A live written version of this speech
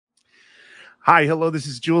Hi, hello, this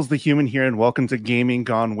is Jules the Human here, and welcome to Gaming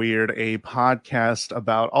Gone Weird, a podcast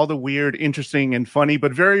about all the weird, interesting, and funny,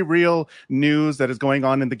 but very real news that is going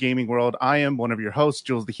on in the gaming world. I am one of your hosts,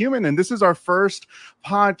 Jules the Human, and this is our first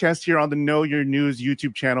podcast here on the Know Your News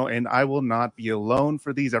YouTube channel, and I will not be alone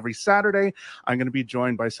for these every Saturday. I'm going to be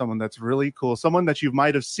joined by someone that's really cool, someone that you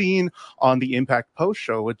might have seen on the Impact Post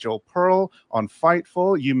show with Joel Pearl on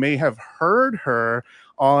Fightful. You may have heard her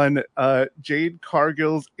on Jade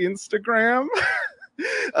Cargill's Instagram.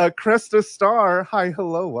 Cresta Star. Hi,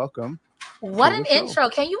 hello, welcome. What an intro.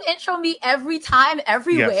 Can you intro me every time,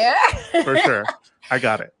 everywhere? Yes, for sure. I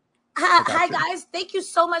got it. Hi, guys. Thank you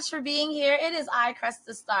so much for being here. It is I,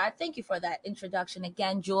 Cresta Star. Thank you for that introduction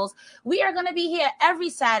again, Jules. We are going to be here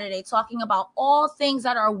every Saturday talking about all things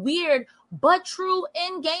that are weird but true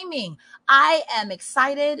in gaming. I am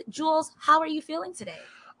excited. Jules, how are you feeling today?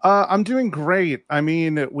 I'm doing great. I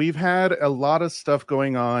mean, we've had a lot of stuff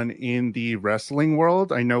going on in the wrestling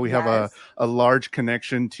world. I know we have a large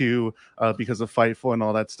connection to, because of Fightful and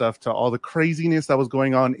all that stuff, to all the craziness that was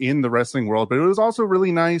going on in the wrestling world. But it was also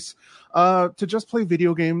really nice to just play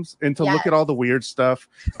video games and to look at all the weird stuff.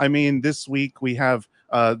 I mean, this week we have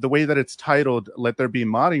the way that it's titled, Let There Be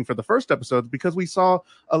Modding, for the first episode, because we saw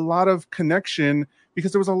a lot of connection,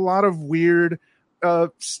 because there was a lot of weird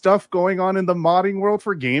stuff going on in the modding world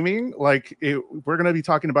for gaming. We're going to be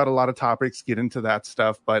talking about a lot of topics, get into that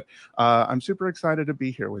stuff, but I'm super excited to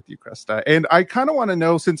be here with you, Cresta. And I kind of want to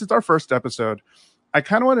know, since it's our first episode, I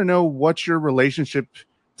kind of want to know what your relationship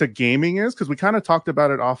to gaming is, because we kind of talked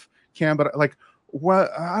about it off cam, but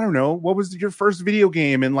I don't know, what was your first video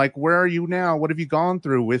game, and where are you now? What have you gone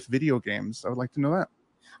through with video games? I would like to know that.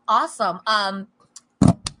 Awesome.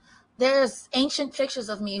 There's ancient pictures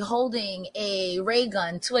of me holding a ray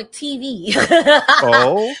gun to a TV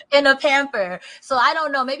in a pamper. So I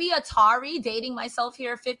don't know, maybe Atari, dating myself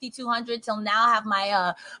here, 5200 till now. I have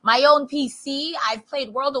my own PC. I've played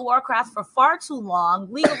World of Warcraft for far too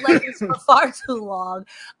long, League of Legends for far too long.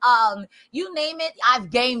 You name it, I've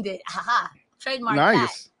gamed it. Haha, trademark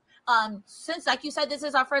nice. That. Since, like you said, this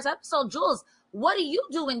is our first episode, Jules, what do you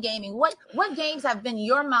do in gaming? What games have been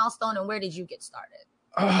your milestone, and where did you get started?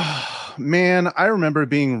 Oh, man, I remember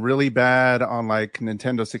being really bad on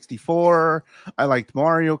Nintendo 64. I liked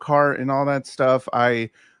Mario Kart and all that stuff. I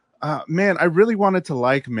really wanted to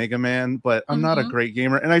like Mega Man, but I'm not a great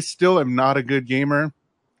gamer, and I still am not a good gamer.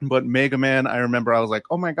 But Mega Man, I remember I was like,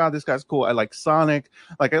 oh my God, this guy's cool. I like Sonic.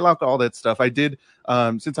 I like all that stuff. I did,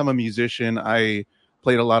 since I'm a musician, I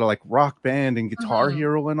played a lot of Rock Band and Guitar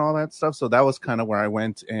Hero and all that stuff. So that was kind of where I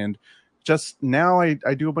went. And just now I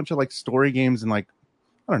do a bunch of story games and I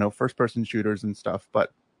don't know, first person shooters and stuff.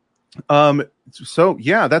 But so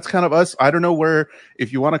yeah, that's kind of us. I don't know where,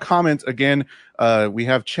 if you want to comment again, we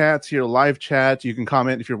have chats here, live chat. You can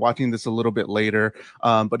comment if you're watching this a little bit later.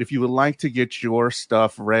 But if you would like to get your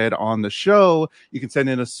stuff read on the show, you can send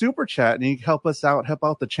in a super chat and you can help us out, help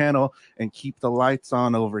out the channel, and keep the lights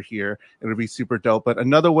on over here. It'll be super dope. But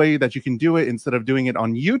another way that you can do it, instead of doing it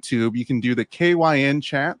on YouTube, you can do the KYN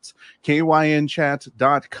chat,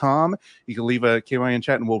 kynchat.com. You can leave a KYN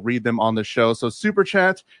chat and we'll read them on the show. So super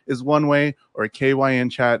chat is one way, or a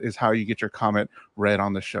KYN chat is how you get your comment read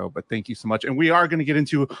on the show. But thank you so much. And we are going to get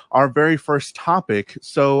into our very first topic.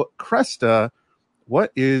 So Cresta,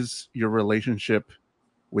 what is your relationship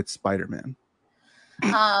with Spider-Man?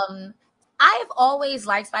 I've always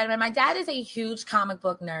liked Spider-Man. My dad is a huge comic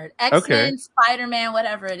book nerd. X-Men, Spider-Man,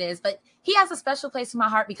 whatever it is. But he has a special place in my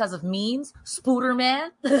heart because of memes. Spooderman.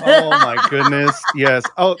 Oh my goodness. Yes.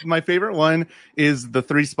 Oh, my favorite one is the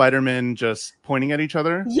 3 Spider-Men just pointing at each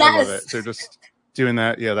other. Yes. I love it. They're just doing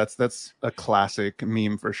that. Yeah, that's a classic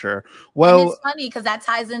meme for sure. Well, and it's funny because that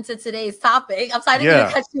ties into today's topic. I'm sorry to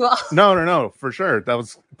cut you off. No, for sure. That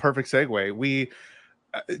was a perfect segue.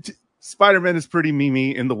 Spider-Man is pretty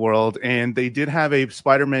memey in the world, and they did have a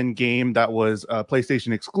Spider-Man game that was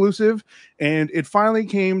PlayStation exclusive, and it finally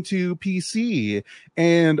came to PC.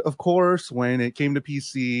 And of course, when it came to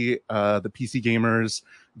PC, the PC gamers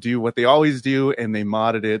do what they always do, and they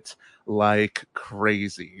modded it like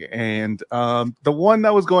crazy. And the one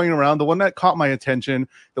that was going around, the one that caught my attention,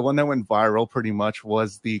 the one that went viral pretty much,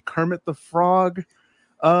 was the Kermit the Frog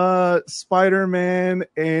Spider-Man,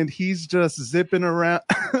 and he's just zipping around.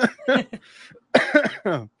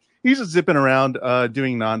 He's just zipping around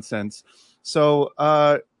doing nonsense. So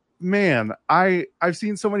man, I've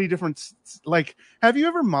seen so many different, have you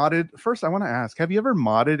ever modded? First, I want to ask, have you ever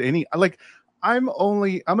modded any, I'm a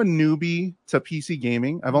newbie to PC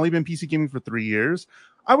gaming. I've only been PC gaming for 3 years.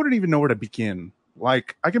 I wouldn't even know where to begin. I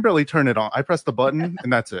can barely turn it on. I press the button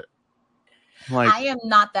and that's it. Like, I am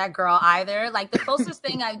not that girl either. Like the closest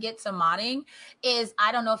thing I get to modding is,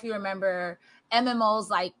 I don't know if you remember MMOs,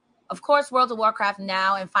 like of course World of Warcraft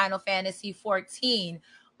now and Final Fantasy 14.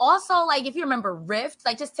 Also, like if you remember Rift,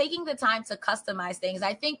 like just taking the time to customize things.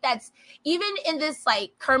 I think that's, even in this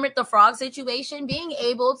like Kermit the Frog situation, being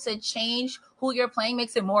able to change who you're playing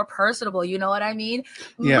makes it more personable. You know what I mean?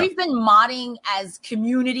 Yeah. We've been modding as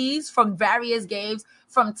communities from various games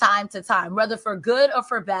from time to time, whether for good or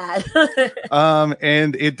for bad.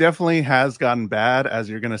 And it definitely has gotten bad, as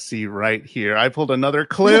you're going to see right here. I pulled another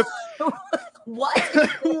clip. What?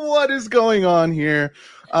 What is going on here?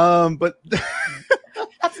 But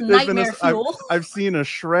that's nightmare fuel. I've seen a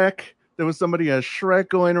Shrek. There was somebody as Shrek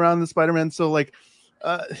going around the Spider-Man. So like,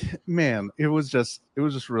 man, it was just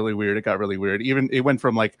really weird. It got really weird. Even it went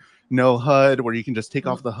from like no HUD, where you can just take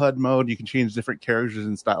off the HUD mode. You can change different characters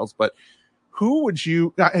and styles. But who would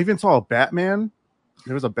you? I even saw a Batman.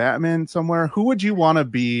 There was a Batman somewhere. Who would you want to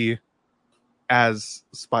be as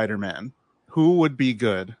Spider-Man? Who would be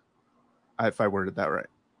good? If I worded that right.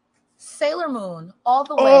 Sailor Moon, all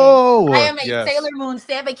the way. Oh, I am a Sailor Moon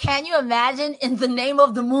fan, but can you imagine In the Name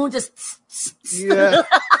of the Moon just yeah.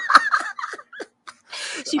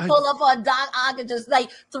 She pulled up on Doc Ock and just like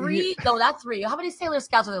not three. How many Sailor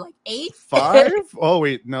Scouts are there? Like 8? 5? Oh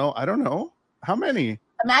wait, no, I don't know. How many?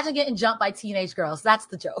 Imagine getting jumped by teenage girls. That's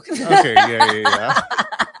the joke. Okay, yeah.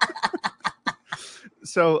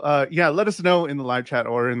 So let us know in the live chat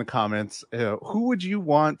or in the comments, who would you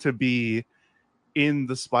want to be in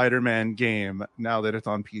the Spider-Man game now that it's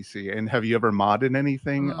on PC? And have you ever modded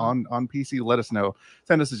anything on PC? Let us know.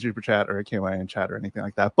 Send us a super chat or a KYN chat or anything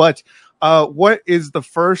like that. But what is the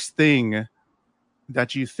first thing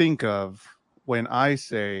that you think of when I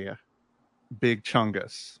say Big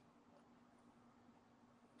Chungus?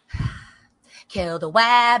 Kill the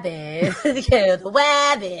wabbit. Kill the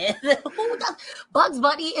wabbit. Bugs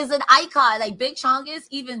Bunny is an icon. Like Big Chungus,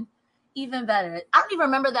 even better. I don't even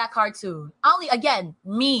remember that cartoon. Again,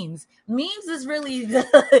 memes. Memes is really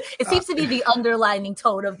it seems to be the underlining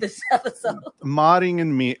tone of this episode. Modding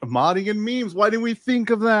and memes. Why didn't we think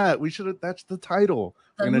of that? We should have. That's the title.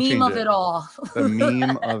 The meme of it all. The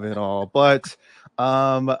meme of it all. But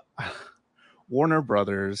Warner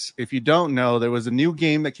Brothers, if you don't know, there was a new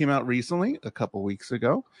game that came out recently, a couple weeks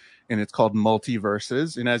ago, and it's called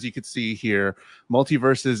MultiVersus. And as you can see here,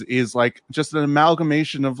 MultiVersus is like just an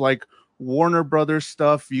amalgamation of like Warner Brothers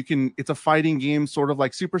stuff. It's a fighting game, sort of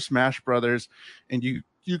like Super Smash Brothers, and you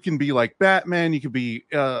can be like Batman, you could be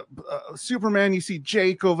Superman, you see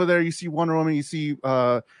Jake over there, you see Wonder Woman, you see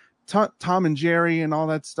Tom and Jerry and all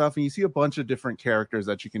that stuff, and you see a bunch of different characters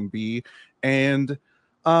that you can be. And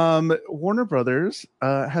Warner Brothers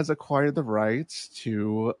has acquired the rights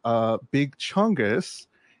to Big Chungus,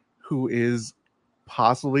 who is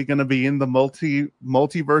possibly going to be in the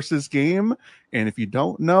MultiVersus game. And if you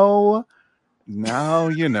don't know, now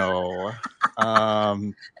you know.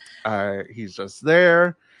 He's just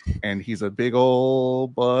there, and he's a big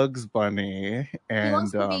old Bugs Bunny. And he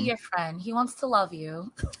wants to be your friend. He wants to love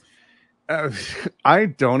you. I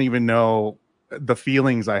don't even know the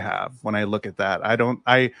feelings I have when I look at that.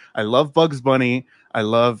 I love Bugs Bunny. I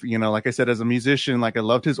love, like I said, as a musician, like I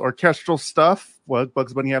loved his orchestral stuff. Well,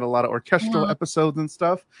 Bugs Bunny had a lot of orchestral episodes and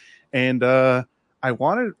stuff. And I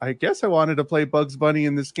guess I wanted to play Bugs Bunny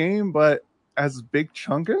in this game, but as Big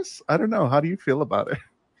Chungus, I don't know. How do you feel about it?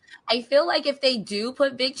 I feel like if they do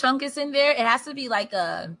put Big Chungus in there, it has to be like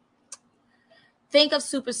think of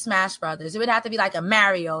Super Smash Brothers. It would have to be like a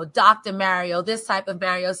Mario, Dr. Mario, this type of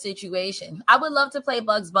Mario situation. I would love to play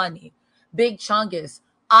Bugs Bunny, Big Chungus,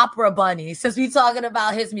 Opera Bunny, since we're talking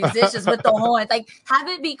about his musicians with the horns. Like, have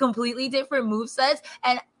it be completely different movesets.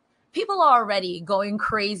 And people are already going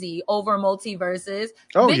crazy over MultiVersus.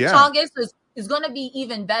 Big Chungus is going to be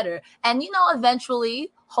even better. And,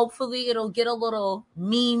 eventually, hopefully it'll get a little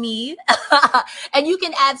memey. And you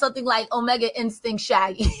can add something like Omega Instinct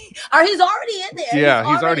Shaggy. Or he's already in there. Yeah,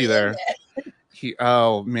 he's already there.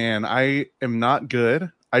 Oh, man, I am not good.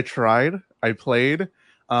 I tried. I played.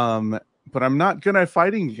 But I'm not good at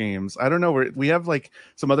fighting games. I don't know. We have like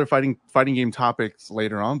some other fighting game topics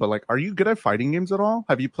later on. But like, are you good at fighting games at all?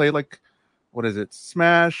 Have you played like, what is it?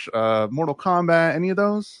 Smash, Mortal Kombat, any of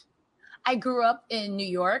those? I grew up in New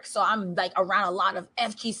York, so I'm like around a lot of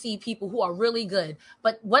FGC people who are really good.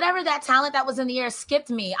 But whatever that talent that was in the air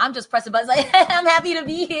skipped me. I'm just pressing buttons like, I'm happy to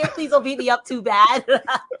be here. Please don't beat me up too bad.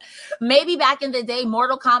 Maybe back in the day,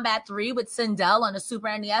 Mortal Kombat 3 with Sindel on the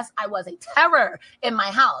Super NES, I was a terror in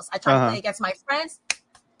my house. I tried to play against my friends,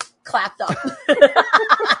 clapped up.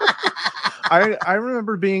 I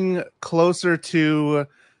remember being closer to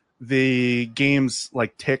the games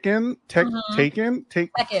like Tekken,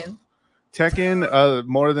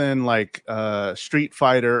 more than like Street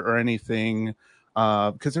Fighter or anything,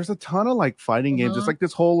 because there's a ton of like fighting games. It's like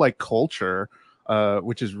this whole like culture,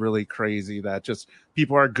 which is really crazy that just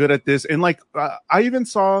people are good at this. And like I even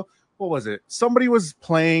saw, what was it? Somebody was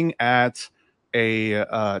playing at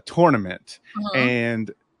a tournament,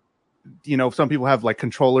 and you know, some people have like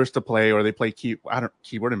controllers to play, or they play keyboard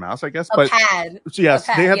and mouse, I guess. Pad. Yes,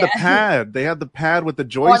 they had the pad. They had the pad with the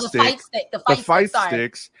joystick, the fight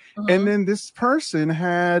sticks. And then this person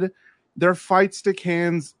had their fight stick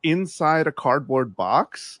hands inside a cardboard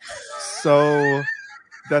box, so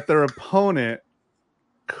that their opponent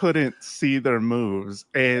couldn't see their moves.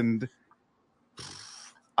 And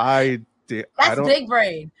that's big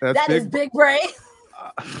brain. That is big brain.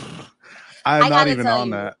 I'm not even on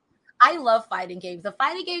that. I love fighting games. The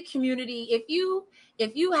fighting game community,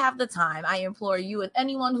 if you have the time, I implore you and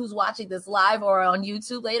anyone who's watching this live or on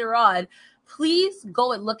YouTube later on, please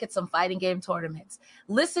go and look at some fighting game tournaments.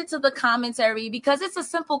 Listen to the commentary, because it's a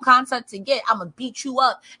simple concept to get. I'm going to beat you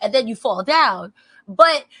up and then you fall down.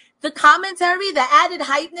 But the commentary, the added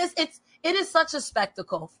hypeness, it is such a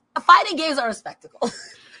spectacle. Fighting games are a spectacle.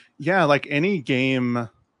 Yeah, like any game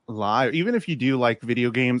live, even if you do like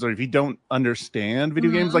video games, or if you don't understand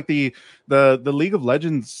video games, like the League of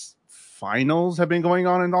Legends finals have been going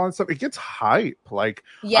on and all that stuff, it gets hype. Like,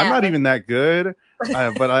 I'm not even that good,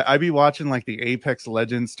 but I be watching like the Apex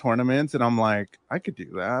Legends tournaments, and I'm like, I could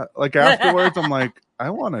do that. Like afterwards, I'm like, I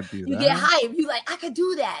want to do that. You get hype. You like, I could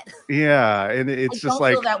do that. Yeah, and it's just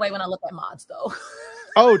like, I don't feel that way when I look at mods though.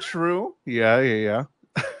 Oh, true. Yeah.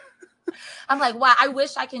 I'm like, wow, I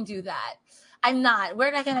wish I can do that. I'm not.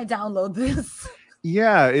 Where can I download this?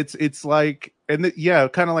 Yeah, it's like, and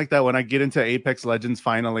kind of like that when I get into Apex Legends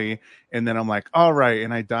finally, and then I'm like, all right,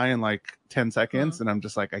 and I die in like 10 seconds, and I'm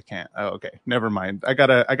just like, I can't. Oh, okay, never mind. I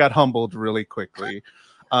got humbled really quickly.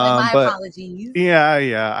 My apologies.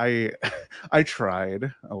 Yeah, I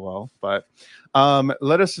tried. Oh well, but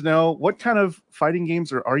let us know, what kind of fighting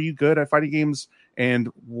games, or are you good at fighting games? And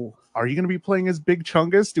are you going to be playing as Big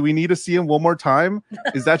Chungus? Do we need to see him one more time?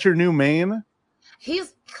 Is that your new main?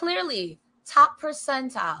 He's clearly top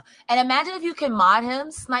percentile. And imagine if you can mod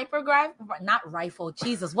him, not rifle.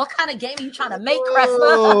 Jesus, what kind of game are you trying to make,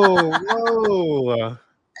 Cresta? Whoa.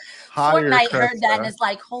 Fortnite heard that and it's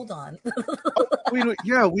like, hold on. We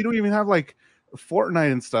don't even have like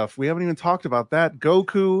Fortnite and stuff. We haven't even talked about that.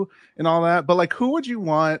 Goku and all that. But like, who would you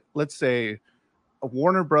want? Let's say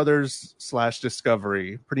Warner Brothers /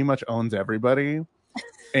 Discovery pretty much owns everybody.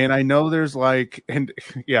 And I know there's like, and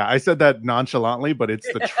yeah, I said that nonchalantly, but it's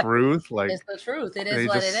the truth. Like, it's the truth. It is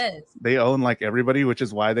what it is. They own like everybody, which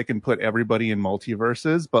is why they can put everybody in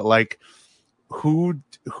multiverses. But like, who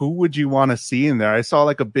would you want to see in there? I saw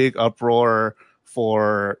like a big uproar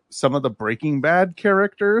for some of the Breaking Bad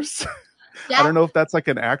characters. I don't know if that's like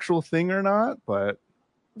an actual thing or not, but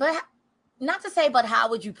not to say, but how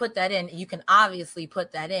would you put that in? You can obviously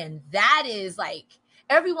put that in. That is like,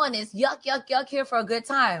 everyone is yuck here for a good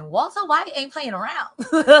time. Walter White ain't playing around.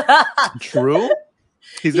 True.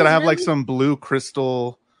 He's gonna have like some blue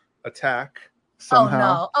crystal attack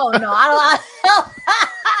somehow. Oh no! I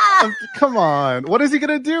don't. Come on. What is he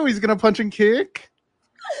gonna do? He's gonna punch and kick?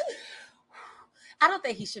 I don't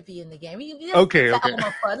think he should be in the game. Okay.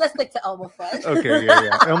 Elmer Fudd. Let's stick to Elmer Fudd. Okay,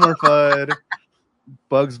 yeah. Elmer Fudd,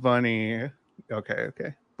 Bugs Bunny. Okay.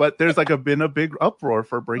 But there's like been a big uproar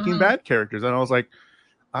for Breaking Bad characters, and I was like,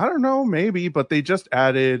 I don't know, maybe, but they just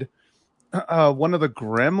added one of the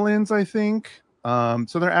Gremlins, I think.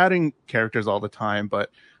 So they're adding characters all the time,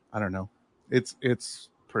 but I don't know. It's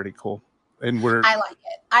pretty cool, and I like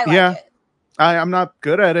it. I'm not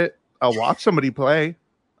good at it. I'll watch somebody play.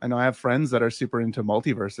 I know I have friends that are super into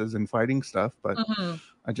multiverses and fighting stuff, but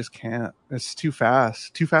I just can't. It's too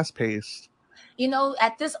fast paced. You know,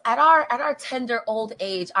 at our tender old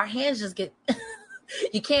age, our hands just get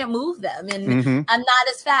you can't move them, and I'm not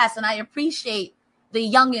as fast. And I appreciate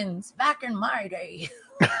the youngins back in my day.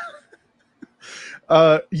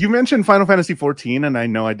 You mentioned Final Fantasy 14, and I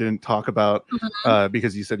know I didn't talk about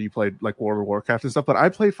because you said you played like World of Warcraft and stuff, but I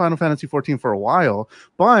played Final Fantasy 14 for a while.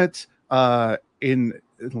 But in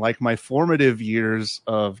like my formative years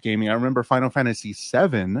of gaming, I remember Final Fantasy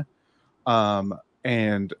 7.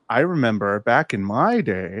 And I remember back in my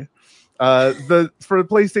day, for the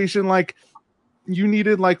PlayStation, like you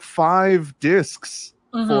needed like 5 discs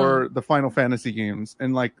for the Final Fantasy games,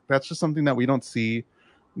 and like that's just something that we don't see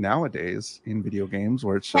nowadays in video games.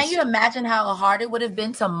 Where it's just, can you imagine how hard it would have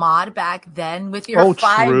been to mod back then with your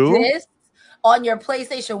 5 discs? on your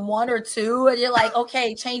PlayStation 1 or 2, and you're like,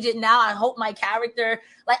 okay, change it now. I hope my character,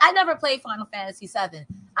 like, I never played Final Fantasy 7.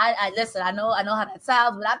 I listen, I know how that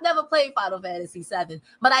sounds, but I've never played Final Fantasy 7.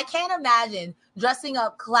 But I can't imagine dressing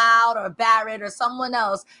up Cloud or Barrett or someone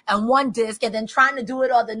else and one disc and then trying to do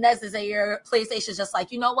it on the next, and your PlayStation's just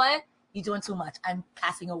like, you know what? You're doing too much. I'm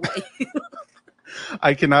passing away.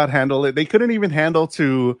 I cannot handle it. They couldn't even handle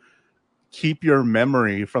to keep your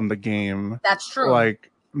memory from the game. That's true.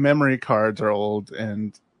 Like, memory cards are old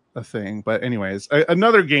and a thing. But anyways,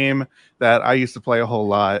 another game that I used to play a whole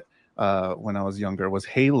lot when I was younger was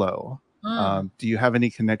Halo. Do you have any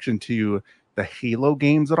connection to the Halo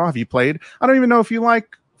games at all? Have you played? I don't even know if you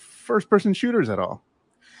like first-person shooters at all.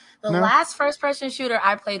 The last first-person shooter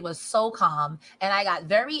I played was SOCOM, and I got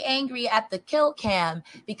very angry at the kill cam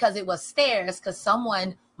because it was stairs, because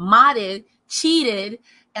someone modded, cheated,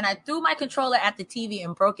 and I threw my controller at the TV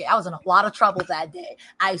and broke it. I was in a lot of trouble that day.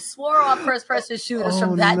 I swore off first-person shooters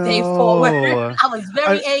from that day forward. I was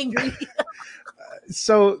very angry.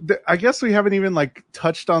 So I guess we haven't even like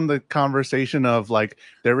touched on the conversation of like,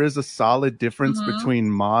 there is a solid difference between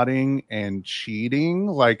modding and cheating.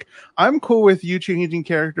 Like, I'm cool with you changing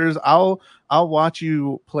characters. I'll watch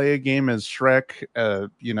you play a game as Shrek,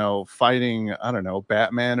 fighting, I don't know,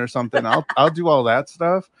 Batman or something. I'll do all that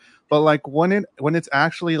stuff. But like when it's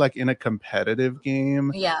actually like in a competitive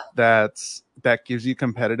game, that gives you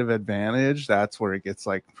competitive advantage, that's where it gets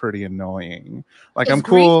like pretty annoying. Like, I'm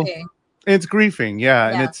cool. It's griefing,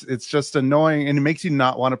 and it's just annoying, and it makes you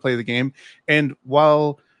not want to play the game. And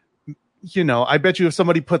while, I bet you if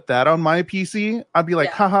somebody put that on my PC, I'd be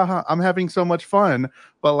like, ha ha ha, I'm having so much fun.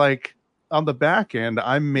 But like on the back end,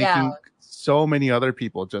 I'm making so many other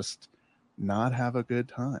people just not have a good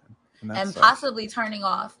time. And possibly turning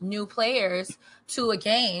off new players to a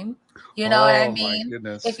game. You know what I mean?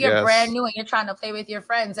 If you're brand new and you're trying to play with your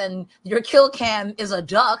friends and your kill cam is a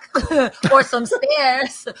duck or some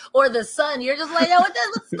stairs or the sun, you're just like,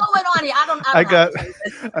 what's going on here?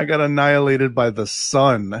 I got annihilated by the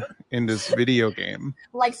sun in this video game.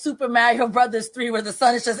 Like Super Mario Brothers 3, where the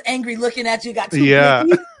sun is just angry looking at you. Got two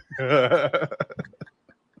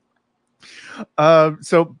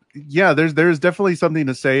so there's definitely something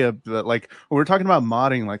to say about, like, when we're talking about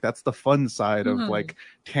modding, like, that's the fun side of like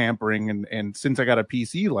tampering, and since I got a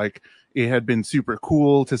PC, like, it had been super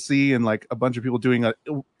cool to see, and like a bunch of people doing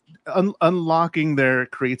unlocking their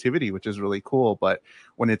creativity, which is really cool. But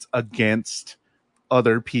when it's against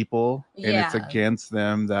other people and it's against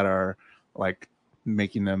them that are like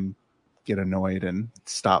making them get annoyed and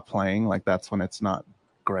stop playing, like, that's when it's not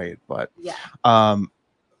great. But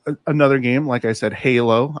another game, like I said,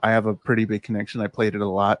 Halo. I have a pretty big connection. I played it a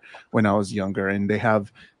lot when I was younger, and they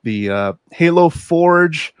have the Halo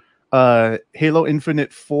Forge, Halo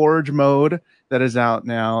Infinite Forge mode that is out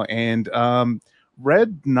now, and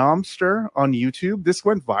Red Nomster on YouTube. This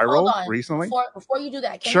went viral recently. Before you do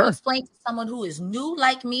that, can you explain to someone who is new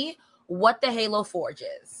like me what the Halo Forge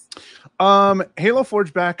is? Halo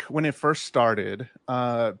Forge, back when it first started,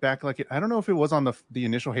 I don't know if it was on the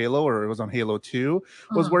initial Halo or it was on Halo 2,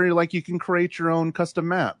 was where you can create your own custom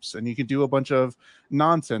maps, and you can do a bunch of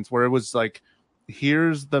nonsense where it was like,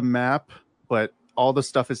 here's the map, but all the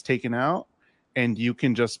stuff is taken out, and you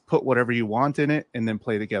can just put whatever you want in it and then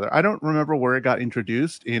play together. I don't remember where it got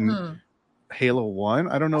introduced in Halo 1.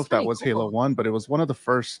 I don't know if that was cool. Halo 1, but it was one of the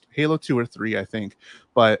first, Halo 2 or 3, I think.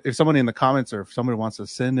 But if someone in the comments, or if somebody wants to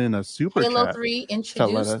send in a super Halo chat, 3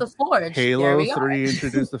 introduced the Forge. Halo 3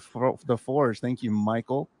 introduced the Forge. Thank you,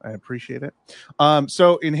 Michael. I appreciate it.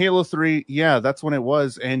 So in Halo 3, that's when it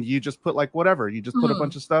was, and you just put like whatever. You just put a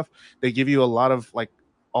bunch of stuff. They give you a lot of like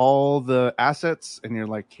all the assets, and you're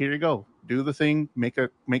like, here you go, do the thing, make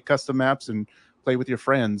custom maps and play with your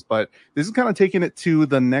friends. But this is kind of taking it to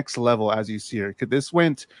the next level, as you see here. This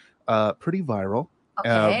went pretty viral.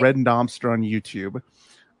 Red Nomster on YouTube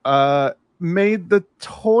made the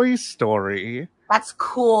Toy Story. That's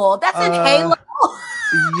cool. That's in Halo.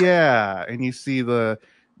 And you see the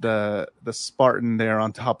Spartan there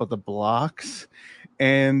on top of the blocks.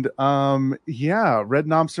 And Red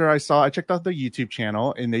Nomster, I checked out the YouTube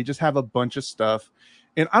channel, and they just have a bunch of stuff,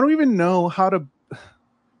 and I don't even know how to.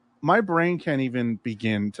 My brain can't even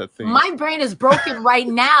begin to think. My brain is broken right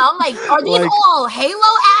now. I'm like, are these all Halo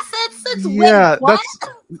assets? That's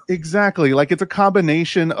exactly. Like, it's a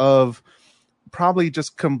combination of probably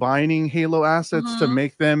just combining Halo assets to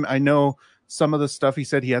make them. I know some of the stuff he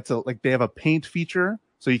said he had to, like, they have a paint feature,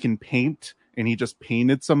 so you can paint, and he just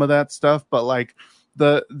painted some of that stuff. But like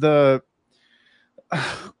the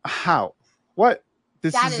how? What?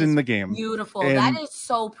 This is in the game. Beautiful. And that is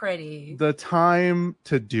so pretty. The time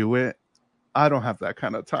to do it, I don't have that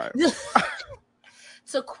kind of time.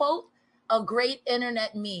 to quote a great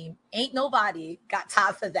internet meme, ain't nobody got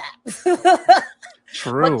time for that.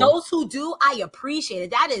 True. But those who do, I appreciate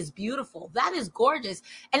it. That is beautiful. That is gorgeous.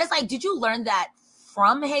 And it's like, did you learn that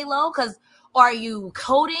from Halo? Because are you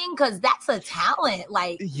coding? Because that's a talent.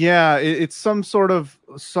 Like, yeah, it's some sort of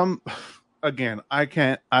again, I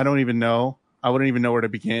don't even know. I wouldn't even know where to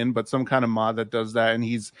begin, but some kind of mod that does that, and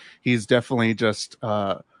he's definitely just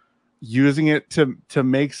using it to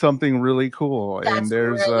make something really cool. That's and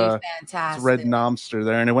there's really fantastic. Red Nomster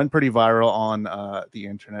there, and it went pretty viral on the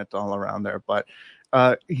internet all around there. But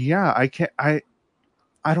yeah, I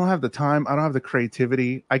don't have the time. I don't have the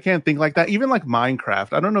creativity. I can't think like that. Even like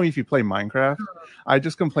Minecraft. I don't know if you play Minecraft. I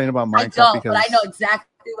just complain about Minecraft because but I know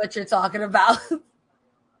exactly what you're talking about.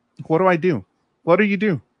 What do I do? What do you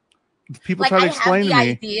do? People try to explain to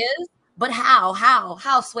me ideas, but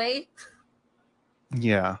how, Sway?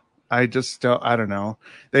 Yeah, I just don't. I don't know.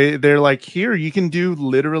 They're like, here you can do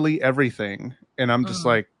literally everything, and I'm just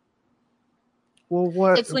like, well,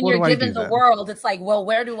 what? It's when you're given the world. It's like, well,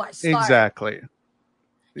 where do I start? Exactly.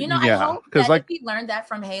 You know, I hope that if we learned that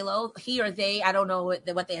from Halo, he or they, I don't know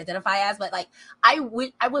what they identify as, but like, I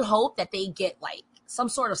would hope that they get like some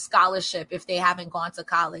sort of scholarship if they haven't gone to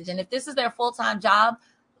college, and if this is their full-time job.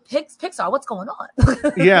 Pixar, what's going on?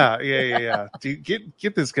 yeah.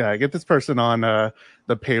 Get this guy, get this person on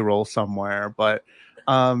the payroll somewhere. But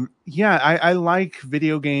yeah, I like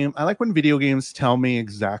video game. I like when video games tell me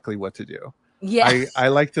exactly what to do. Yeah, I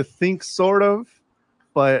like to think sort of,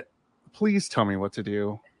 but please tell me what to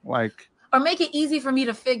do. Like, or make it easy for me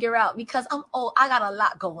to figure out because I'm old. I got a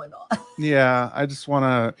lot going on. Yeah, I just want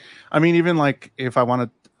to. I mean, even like if I want to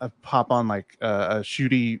pop on like a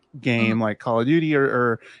shooty game like Call of Duty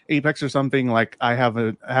or Apex or something, like I have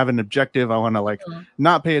an objective. I want to like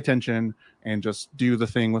not pay attention and just do the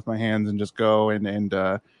thing with my hands and just go and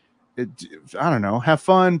I don't know, have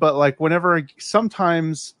fun. But like whenever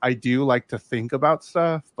sometimes I do like to think about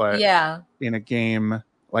stuff, but yeah, in a game,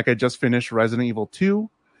 like I just finished Resident Evil 2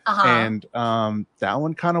 and that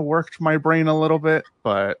one kind of worked my brain a little bit,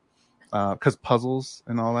 but because puzzles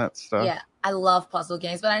and all that stuff. Yeah, I love puzzle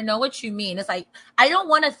games, but I know what you mean. It's like, I don't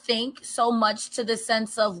want to think so much to the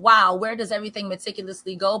sense of, wow, where does everything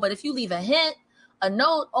meticulously go? But if you leave a hint, a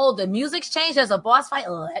note, oh, the music's changed, there's a boss fight,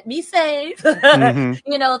 let me save.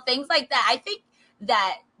 You know, things like that. I think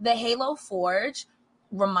that the Halo Forge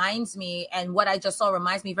reminds me, and what I just saw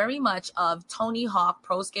reminds me very much of Tony Hawk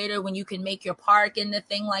Pro Skater, when you can make your park and the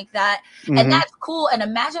thing like that. And that's cool. And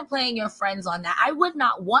imagine playing your friends on that. I would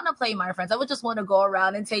not want to play my friends. I would just want to go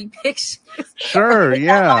around and take pictures. Sure,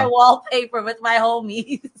 yeah. My wallpaper with my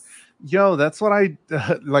homies. Yo, that's what I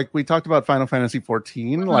like. We talked about Final Fantasy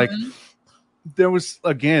 14. Like, there was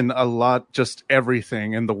again a lot, just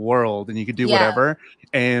everything in the world, and you could do whatever.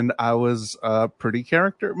 And I was a pretty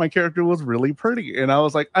character. My character was really pretty, and I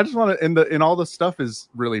was like, I just want to. And all the stuff is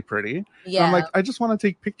really pretty. Yeah, so I'm like, I just want to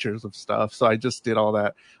take pictures of stuff. So I just did all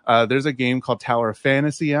that. There's a game called Tower of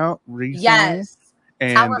Fantasy out recently. Yes.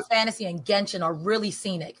 And Tower of Fantasy and Genshin are really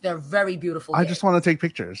scenic. They're very beautiful. I just want to take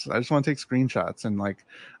pictures. I just want to take screenshots and like,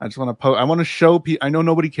 I just want to post. I want to show people. I know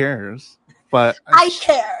nobody cares, but I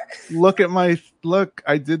care. Look.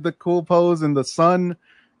 I did the cool pose, and the sun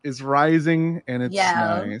is rising, and it's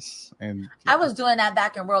nice. And I was doing that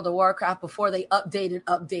back in World of Warcraft before they updated.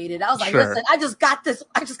 I was like, listen, I just got this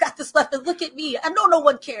left, and look at me. I know no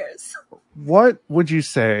one cares. What would you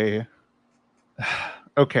say?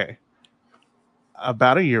 Okay.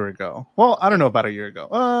 About a year ago. Well, I don't know about a year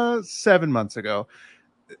ago. 7 months ago.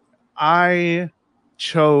 I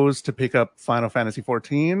chose to pick up Final Fantasy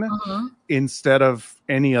 14 instead of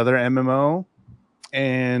any other MMO.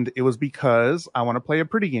 And it was because I want to play a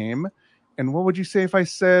pretty game. And what would you say if I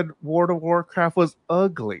said World of Warcraft was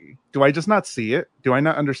ugly? Do I just not see it? Do I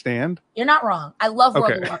not understand? You're not wrong. I love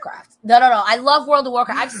World of Warcraft. No. I love World of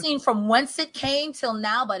Warcraft. I've seen from whence it came till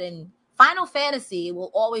now, but in Final Fantasy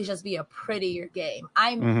will always just be a prettier game.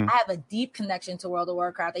 I have a deep connection to World of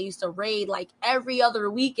Warcraft. I used to raid like every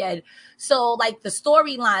other weekend. So like the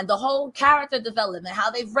storyline, the whole character development,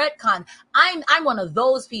 how they've retconned. I'm one of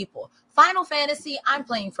those people. Final Fantasy, I'm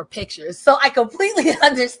playing for pictures. So I completely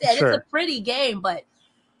understand. Sure. It's a pretty game, but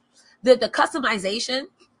the customization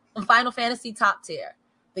in Final Fantasy, top tier.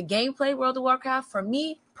 The gameplay, World of Warcraft, for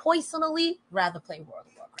me, personally, rather play World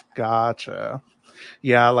of Warcraft. Gotcha.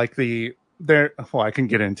 Yeah, like I can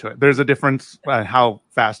get into it. There's a difference how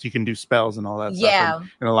fast you can do spells and all that stuff.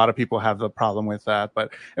 And a lot of people have the problem with that.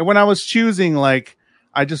 And when I was choosing, like,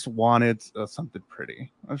 I just wanted something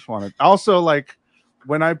pretty. I just wanted also like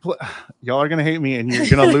when I play, y'all are gonna hate me, and you're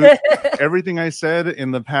gonna lose everything I said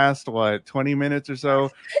in the past 20 minutes or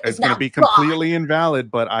so. It's gonna be completely invalid,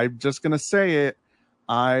 but I'm just gonna say it.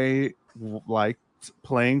 I liked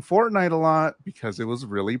playing Fortnite a lot because it was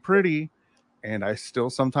really pretty, and I still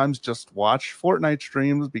sometimes just watch Fortnite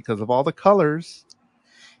streams because of all the colors.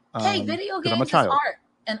 Hey, video games is art,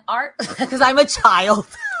 and art because I'm a child.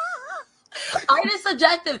 Art is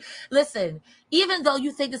subjective. Listen, even though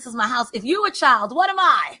you think this is my house, if you're a child, what am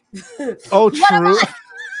I? Oh, true.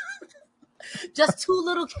 Just two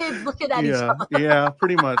little kids looking at each other. Yeah,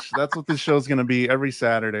 pretty much. That's what this show's going to be every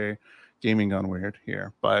Saturday. Gaming Gone Weird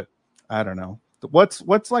here, but I don't know.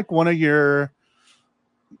 What's like one of your,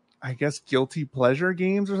 I guess, guilty pleasure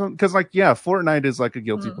games or something? Because Fortnite is like a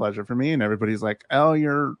guilty pleasure for me, and everybody's like, "Oh,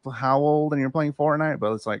 you're how old and you're playing Fortnite?"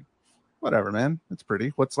 But it's like, whatever, man. It's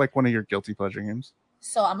pretty. What's like one of your guilty pleasure games?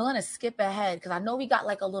 So I'm going to skip ahead because I know we got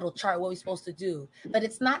like a little chart what we're supposed to do, but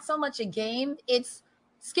it's not so much a game. It's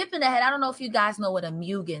skipping ahead. I don't know if you guys know what a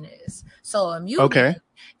Mugen is. So a Mugen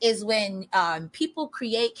is when people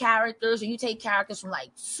create characters, or you take characters from like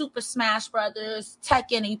Super Smash Brothers,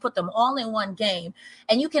 Tekken, and you put them all in one game,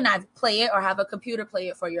 and you can either play it or have a computer play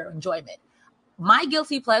it for your enjoyment. My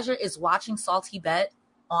guilty pleasure is watching Salty Bet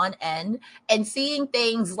on end and seeing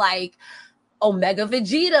things like Omega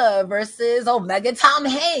Vegeta versus Omega Tom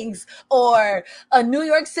Hanks, or a New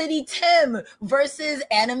York City Tim versus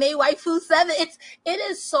Anime Waifu 7. It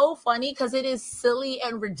is so funny because it is silly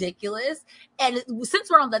and ridiculous. And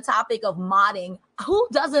since we're on the topic of modding, who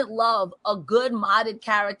doesn't love a good modded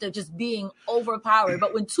character just being overpowered?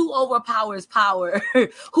 But when two overpowers power,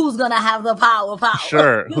 who's gonna have the power?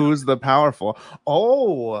 Sure, who's the powerful?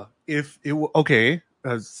 Oh,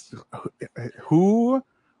 who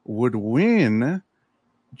would win,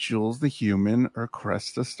 Jules the Human or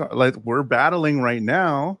Cresta Star? Like, we're battling right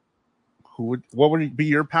now. What would be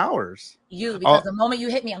your powers? You, because the moment you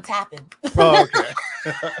hit me, I'm tapping. Oh,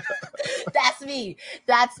 okay. That's me.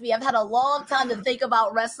 I've had a long time to think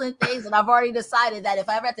about wrestling things, and I've already decided that if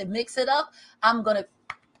I ever have to mix it up, I'm gonna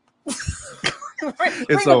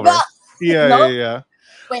it's over. Yeah.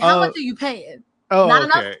 Wait, how much are you paying? Oh, not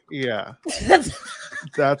enough? Yeah.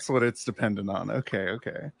 That's what it's dependent on. Okay.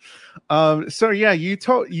 So yeah, you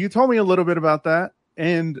told me a little bit about that,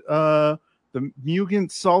 and the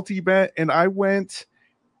Mugen Salty Bet, and I went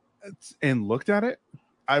and looked at it.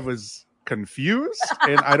 I was confused,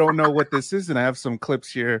 and I don't know what this is, and I have some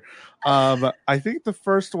clips here. I think the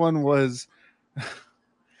first one was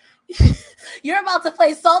you're about to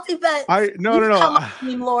play Salty Bet. No.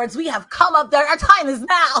 Team Lords, we have come up there. Our time is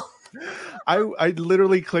now. I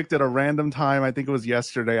literally clicked at a random time. I think it was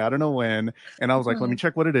yesterday. I don't know when. And I was like, let me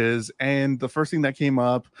check what it is. And the first thing that came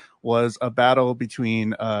up was a battle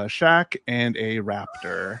between Shaq and a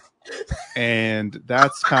raptor. And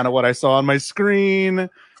that's kind of what I saw on my screen.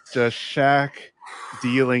 Just Shaq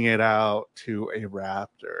dealing it out to a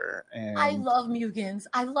raptor. And I love Mugens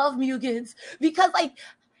because like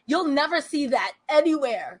you'll never see that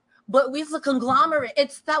anywhere. But with the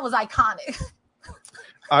conglomerate, that was iconic.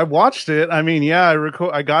 I watched it. I mean, yeah,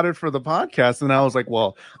 I got it for the podcast, and I was like,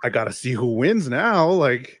 well, I got to see who wins now.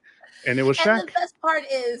 Like, and it was Shaq. And the best part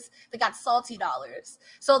is they got salty dollars.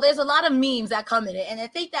 So there's a lot of memes that come in it. And I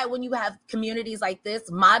think that when you have communities like this,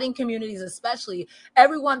 modding communities especially,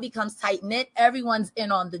 everyone becomes tight-knit. Everyone's in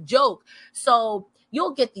on the joke. So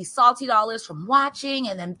you'll get these salty dollars from watching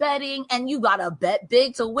and then betting, and you got to bet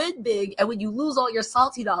big to win big. And when you lose all your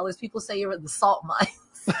salty dollars, people say you're in the salt mines.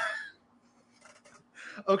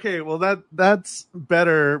 Okay, well that's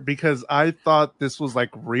better because I thought this was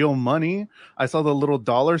like real money. I saw the little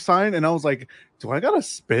dollar sign and I was like, do I gotta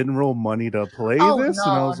spend real money to play this?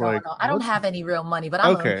 No, and I was no. I don't have any real money, but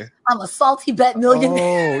I'm a salty bet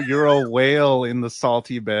millionaire. Oh, you're a whale in the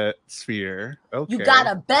salty bet sphere. Okay. You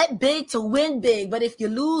gotta bet big to win big, but if you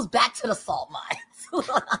lose, back to the salt mines.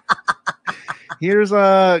 Here's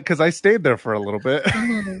because I stayed there for a little bit.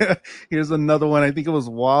 Here's another one. I think it was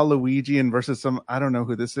Waluigi and versus I don't know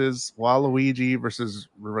who this is. Waluigi versus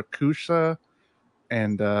Rakusha,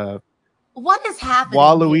 and what is happening?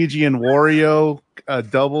 Waluigi and Wario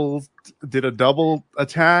did a double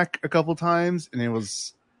attack a couple times, and it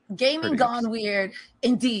was gaming gone weird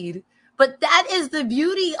indeed. But that is the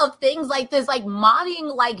beauty of things like this, like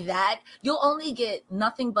modding like that. You'll only get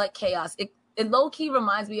nothing but chaos. It low-key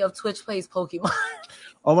reminds me of Twitch Plays Pokemon.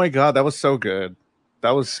 Oh my god, that was so good.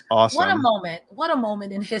 That was awesome. What a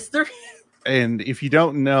moment in history. And if you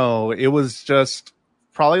don't know, it was just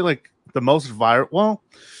probably like the most viral. Well,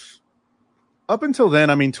 up until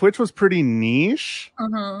then, I mean, Twitch was pretty niche.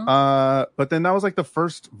 But then that was like the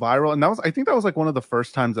first viral. And I think that was like one of the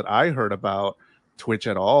first times that I heard about Twitch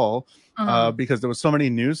at all, because there was so many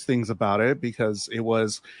news things about it, because it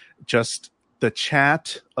was just the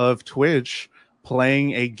chat of Twitch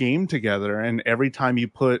playing a game together, and every time you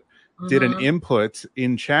did an input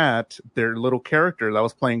in chat, their little character that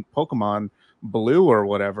was playing Pokemon Blue or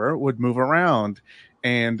whatever would move around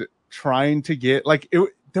and trying to get like it.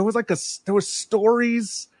 There was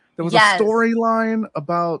stories. There was a storyline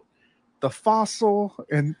about the fossil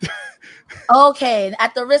and. Okay,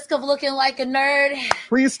 at the risk of looking like a nerd,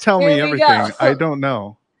 please tell me everything. I don't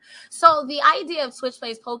know. So the idea of Twitch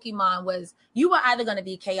Plays Pokemon was you were either going to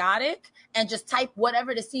be chaotic and just type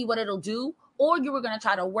whatever to see what it'll do, or you were going to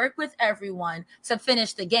try to work with everyone to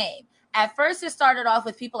finish the game. At first, it started off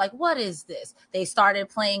with people like, what is this? They started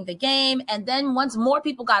playing the game. And then once more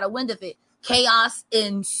people got a wind of it, chaos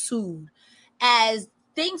ensued. As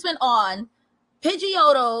things went on,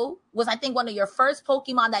 Pidgeotto was, I think, one of your first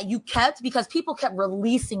Pokemon that you kept because people kept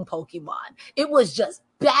releasing Pokemon. It was just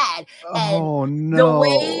bad. And the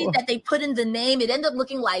way that they put in the name, it ended up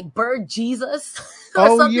looking like Bird Jesus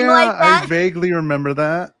or something like that. I vaguely remember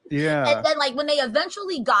that. Yeah. And then like when they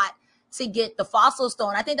eventually got to get the Fossil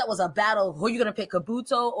Stone, I think that was a battle. Who are you going to pick,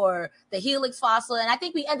 Kabuto or the Helix Fossil? And I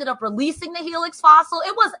think we ended up releasing the Helix Fossil.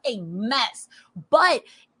 It was a mess. But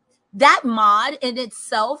that mod in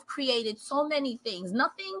itself created so many things.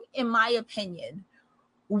 Nothing, in my opinion,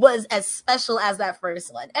 was as special as that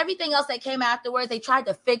first one. Everything else that came afterwards, they tried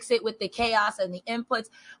to fix it with the chaos and the inputs.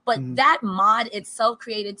 But that mod itself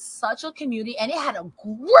created such a community, and it had a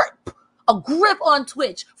grip on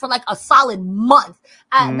Twitch for like a solid month.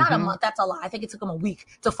 Not a month, that's a lie. I think it took them a week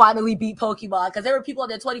to finally beat Pokemon, because there were people on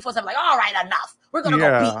there 24/7 like, all right, enough. We're going to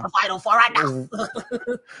go beat the Final Four right now.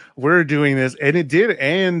 We're doing this. And it did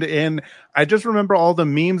end. And I just remember all the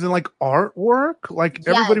memes and like artwork. Like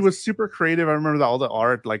everybody was super creative. I remember all the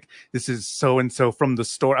art. Like, this is so-and-so from the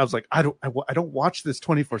store. I was like, I don't watch this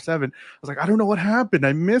 24/7. I was like, I don't know what happened.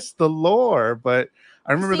 I missed the lore. But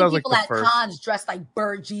I remember that was like the first. People at cons dressed like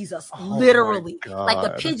Bird Jesus, literally, like the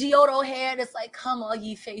Pidgeotto hair. It's like, come all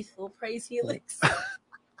ye faithful, praise Helix.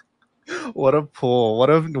 What a pull!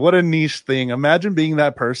 What a niche thing. Imagine being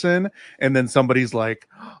that person, and then somebody's like,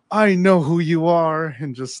 "I know who you are,"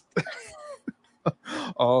 and just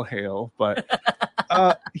all hail. But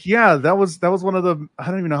that was one of the. I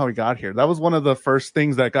don't even know how we got here. That was one of the first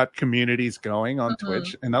things that got communities going on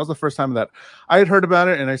Twitch, and that was the first time that I had heard about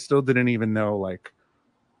it, and I still didn't even know like.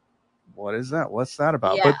 What is that? What's that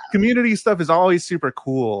about? But community stuff is always super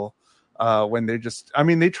cool when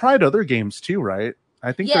they tried other games too, right?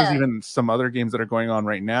 I think there's even some other games that are going on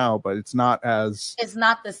right now, but it's not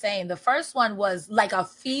the same. The first one was like a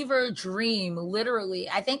fever dream, literally.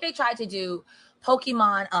 I think they tried to do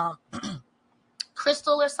Pokemon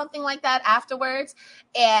Crystal or something like that afterwards,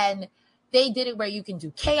 and they did it where you can do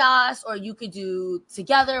chaos or you could do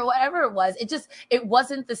together, whatever it was. It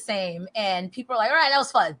wasn't the same. And people are like, all right, that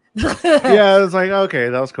was fun. Yeah, it was like, okay,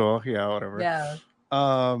 that was cool. Yeah, whatever. Yeah.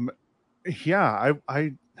 I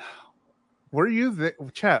were you there?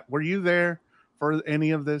 Chat, were you there for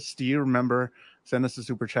any of this? Do you remember? Send us a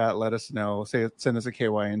super chat. Let us know. Send us a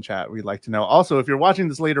KY in chat. We'd like to know. Also, if you're watching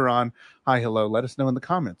this later on, hi, hello. Let us know in the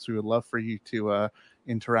comments. We would love for you to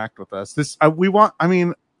interact with us. I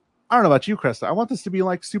don't know about you, Krista. I want this to be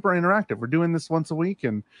like super interactive. We're doing this once a week,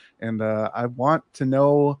 and I want to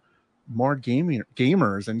know more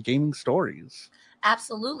gamers and gaming stories.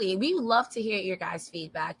 Absolutely. We love to hear your guys'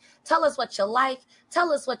 feedback. Tell us what you like.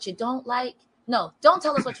 Tell us what you don't like. No, don't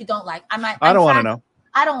tell us what you don't like. I don't want to know.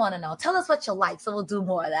 I don't want to know. Tell us what you like, so we'll do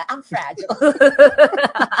more of that. I'm fragile.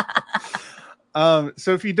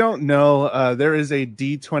 So if you don't know, there is a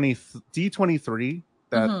D23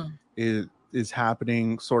 that is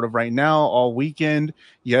happening sort of right now all weekend.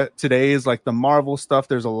 Yet today is like the Marvel stuff.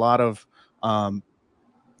 There's a lot of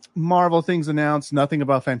Marvel things announced. Nothing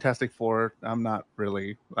about Fantastic Four. I'm not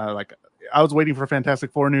really I was waiting for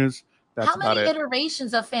Fantastic Four news. That's how many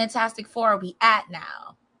iterations of Fantastic Four are we at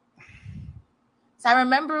now? So I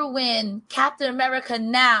remember when Captain America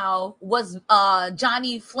Now was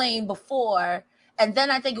Johnny Flame before, and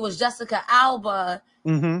then I think it was Jessica Alba.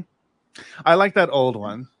 I like that old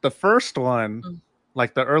one. The first one,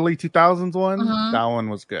 like the early 2000s one, that one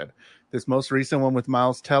was good. This most recent one with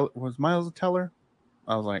Miles Teller, was Miles Teller?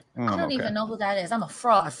 I was like, I don't even know who that is. I'm a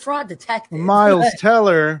fraud detective. Miles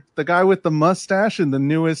Teller, the guy with the mustache in the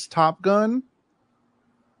newest Top Gun.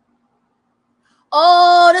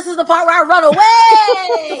 Oh, this is the part where I run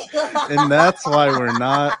away. And that's why we're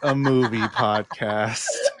not a movie podcast.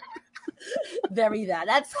 Very that.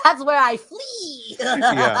 That's where I flee.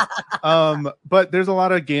 Yeah. But there's a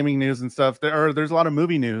lot of gaming news and stuff. There's a lot of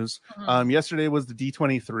movie news. Yesterday was the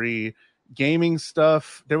D23. gaming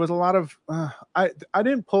stuff, there was a lot of I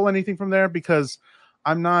didn't pull anything from there because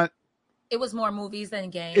I'm not. It was more movies than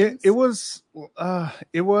games. It was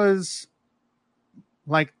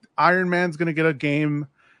like Iron Man's gonna get a game.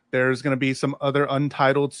 There's gonna be some other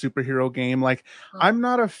untitled superhero game. Like I'm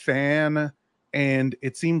not a fan, and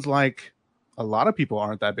it seems like a lot of people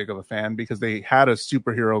aren't that big of a fan because they had a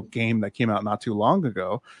superhero game that came out not too long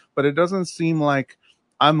ago. But it doesn't seem like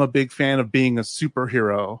I'm a big fan of being a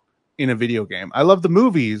superhero in a video game. I love the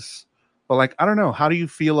movies, but like I don't know. How do you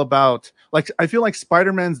feel about like I feel like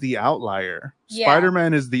Spider-Man's the outlier. Yeah.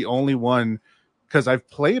 Spider-Man is the only one because I've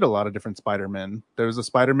played a lot of different Spider-Man. There was a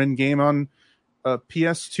Spider-Man game on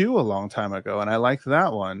PS2 a long time ago, and I liked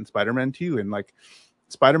that one, Spider-Man 2, and like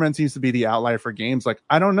Spider-Man seems to be the outlier for games. Like,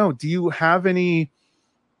 I don't know. Do you have any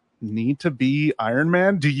need to be Iron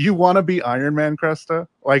Man? Do you want to be Iron Man, Cresta?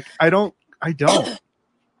 Like, I don't. I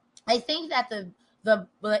think that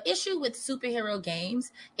the issue with superhero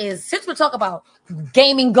games is, since we're talking about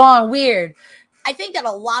gaming gone weird, I think that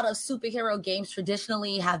a lot of superhero games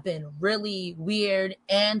traditionally have been really weird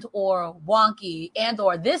and or wonky and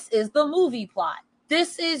or this is the movie plot.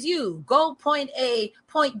 This is you. Go point A,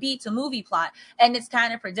 point B to movie plot. And it's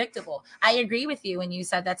kind of predictable. I agree with you when you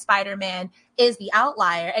said that Spider-Man is the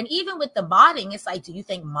outlier. And even with the modding, it's like, do you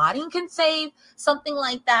think modding can save something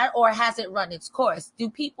like that? Or has it run its course? Do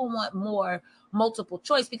people want more multiple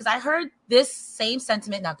choice? Because I heard this same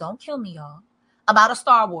sentiment, now don't kill me, y'all, about a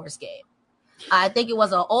Star Wars game. I think it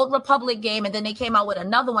was an Old Republic game, and then they came out with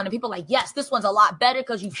another one, and people were like, yes, this one's a lot better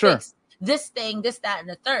because you fixed this thing, this, that, and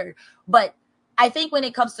the third. But I think when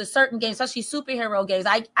it comes to certain games, especially superhero games,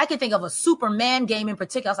 I can think of a Superman game in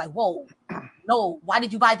particular. I was like, whoa, no, why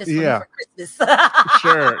did you buy this for me for Christmas?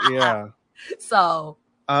 Sure, yeah. So.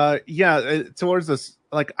 Towards this,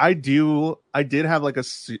 like I did have like a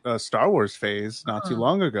Star Wars phase not too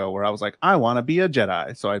long ago where I was like, I want to be a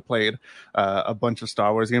Jedi. So I played a bunch of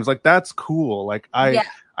Star Wars games. Like that's cool. Like I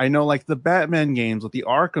know like the Batman games with the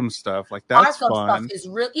Arkham stuff. Like that's Arkham fun. Stuff is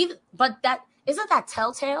real, but that isn't that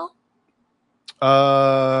Telltale?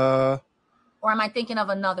 Or am I thinking of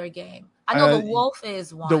another game? I know The Wolf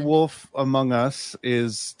is one. The Wolf Among Us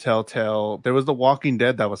is Telltale. There was The Walking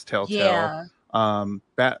Dead that was Telltale. Yeah.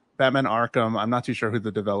 Batman Arkham, I'm not too sure who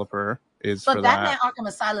the developer is for that. But Batman Arkham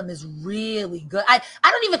Asylum is really good. I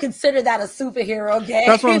don't even consider that a superhero game.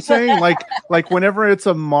 That's what I'm saying. Like whenever it's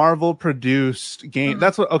a Marvel produced game,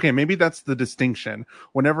 that's what, okay, maybe that's the distinction.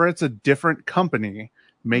 Whenever it's a different company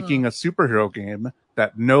making a superhero game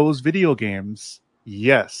that knows video games,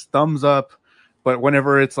 yes, thumbs up. But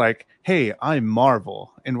whenever it's like, hey, I'm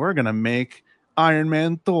Marvel and we're going to make Iron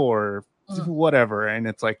Man, Thor, whatever, and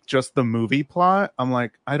it's like just the movie plot, I'm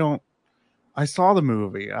like, I saw the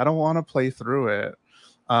movie, I don't want to play through it.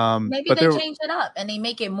 Maybe they change it up and they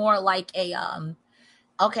make it more like a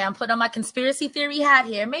okay, I'm putting on my conspiracy theory hat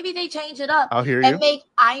here. Maybe they change it up. I'll hear and make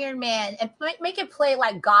Iron Man and make it play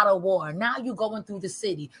like God of War. Now you going through the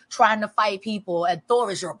city trying to fight people and Thor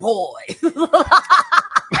is your boy.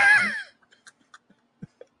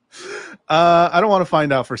 I don't want to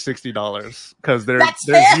find out for $60 because there's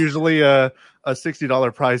usually a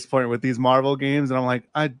 $60 price point with these Marvel games, and I'm like,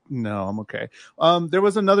 no, I'm okay. There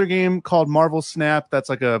was another game called Marvel Snap that's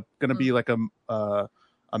like gonna be like a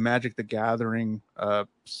Magic the Gathering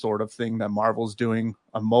sort of thing that Marvel's doing,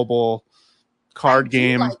 a mobile card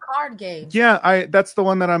game. Like card games. Yeah, that's the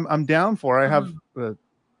one that I'm down for. I have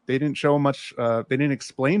they didn't show much, they didn't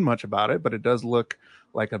explain much about it, but it does look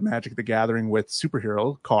like a Magic the Gathering with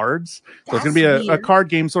superhero cards. So it's gonna be a card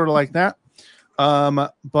game sort of like that.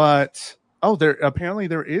 But there apparently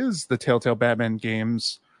there is the Telltale Batman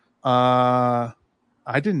games. I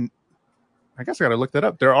guess I gotta look that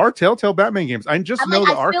up. There are Telltale Batman games. I just know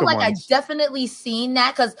the Arkham ones. I feel like I've definitely seen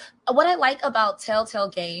that, because what I like about Telltale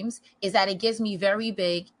games is that it gives me very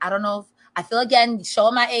big, I don't know if I feel, again,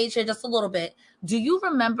 showing my age here just a little bit. Do you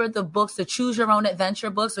remember the books, the Choose Your Own Adventure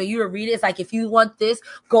books, where you would read it? It's like, if you want this,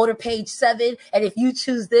 go to page 7. And if you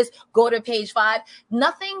choose this, go to page 5.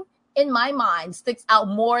 Nothing in my mind sticks out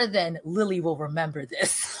more than Lily will remember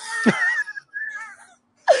this.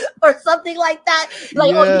 Or something like that.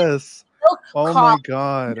 Like, yes. Oh my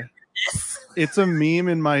God. It's a meme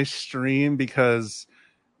in my stream because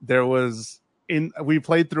we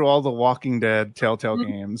played through all the Walking Dead Telltale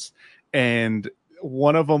games, and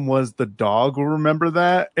one of them was the dog will remember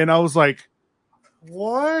that, and I was like,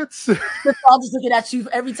 what? The dog is looking at you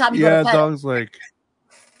every time you go to pet. Dog's like,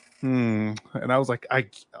 and I was like,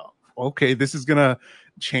 okay, this is gonna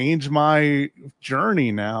change my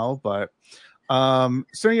journey now. But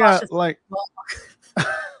so yeah, like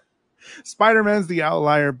Spider-Man's the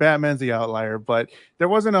outlier, Batman's the outlier, but there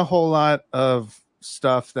wasn't a whole lot of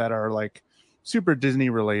stuff that are like super Disney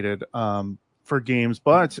related for games.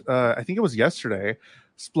 But I think it was yesterday,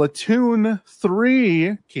 Splatoon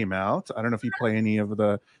 3 came out. I don't know if you play any of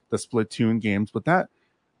the Splatoon games, but that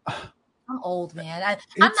I'm old, man.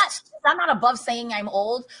 I'm not above saying I'm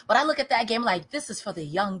old, but I look at that game like this is for the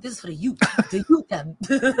young, this is for the youth, them.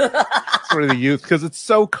 It's for the youth because it's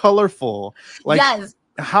so colorful. Like, yes.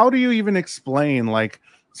 How do you even explain? Like,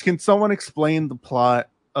 can someone explain the plot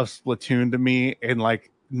of Splatoon to me and like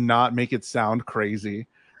not make it sound crazy?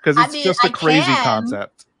 Because it's just a crazy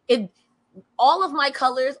concept. All of my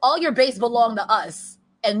colors, all your base belong to us,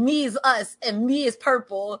 and me is us, and me is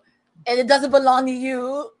purple. And it doesn't belong to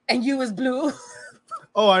you, and you is blue.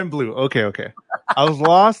 Oh, I'm blue. Okay. I was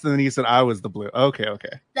lost, and then you said I was the blue. Okay.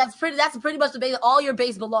 That's pretty much the base. All your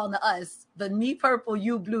base belong to us. But me purple,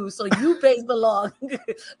 you blue. So you base belong,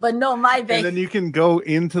 but no, my base. And then you can go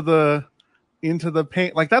into the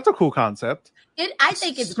paint. Like that's a cool concept. I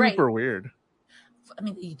think it's great. Super weird. I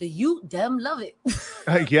mean, the youth, them love it.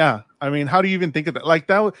 Yeah. I mean, how do you even think of that? Like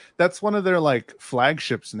that's one of their like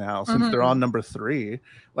flagships now since they're on number 3.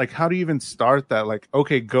 Like, how do you even start that? Like,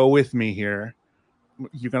 okay, go with me here.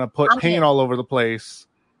 You're going to put paint all over the place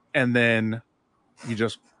and then you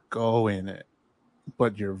just go in it,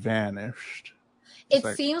 but you're vanished. It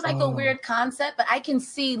seems like a weird concept, but I can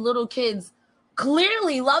see little kids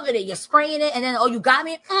clearly loving it. You're spraying it and then, oh, you got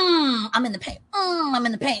me? I'm in the paint. I'm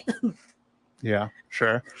in the paint. Yeah,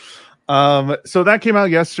 sure. So that came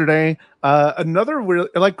out yesterday. Another weird,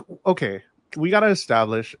 like, okay, we got to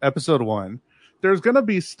establish episode 1. There's going to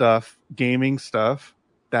be gaming stuff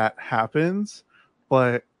that happens,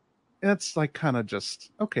 but it's like kind of just,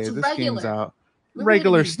 okay, this game's out.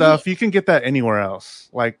 Regular stuff. You can get that anywhere else.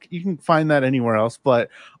 Like, you can find that anywhere else, but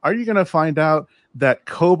are you going to find out that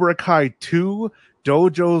Cobra Kai 2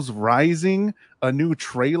 Dojo's Rising, a new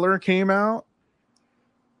trailer came out?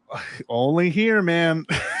 Only here, man.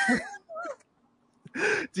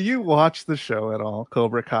 Do you watch the show at all,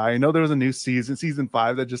 Cobra Kai? I know there was a new season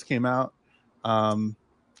 5 that just came out. Have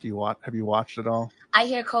you watched it all? I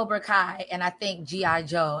hear Cobra Kai and I think G.I.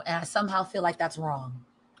 Joe, and I somehow feel like that's wrong.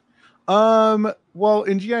 Well,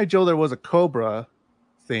 in G.I. Joe there was a Cobra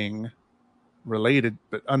thing related,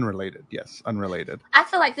 but unrelated. Yes, unrelated. I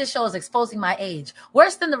feel like this show is exposing my age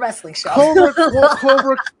worse than the wrestling show.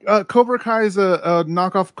 Cobra Kai is a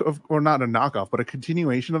knockoff of, or not a knockoff, but a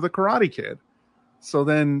continuation of the Karate Kid. So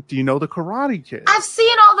then, do you know the Karate Kid? I've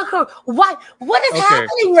seen all the what is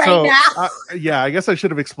happening right now? Yeah, I guess I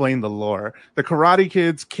should have explained the lore. The Karate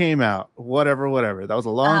Kids came out, whatever. That was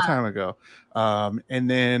a long time ago. And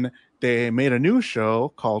then they made a new show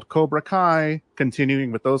called Cobra Kai,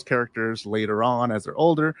 continuing with those characters later on as they're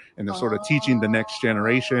older, and they're sort of teaching the next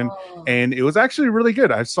generation. And it was actually really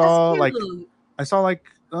good. I saw the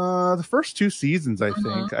first 2 seasons, I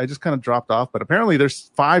think. I just kind of dropped off, but apparently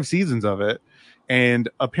there's 5 seasons of it. And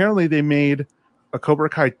apparently they made a Cobra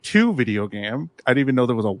Kai 2 video game. I didn't even know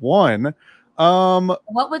there was a 1.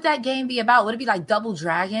 What would that game be about? Would it be like Double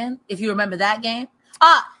Dragon, if you remember that game?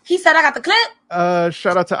 He said I got the clip.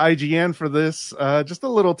 Shout out to IGN for this. Just a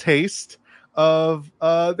little taste of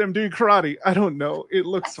them doing karate. I don't know. It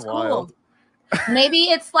looks wild. Cool. Maybe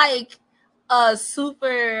it's like a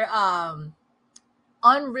super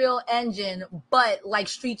Unreal Engine, but like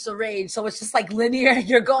Streets of Rage. So it's just like linear.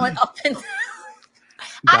 You're going up and down.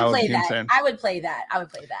 I would play that.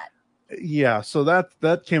 Yeah, so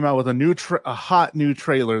that came out with a hot new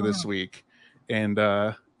trailer this week, and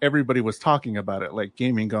everybody was talking about it, like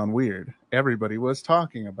Gaming Gone Weird. Everybody was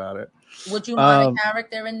talking about it. Would you want a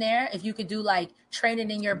character in there if you could do like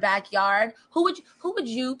training in your backyard? Who would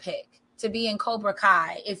you pick to be in Cobra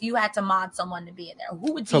Kai if you had to mod someone to be in there?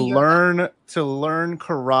 Who would to learn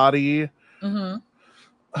karate?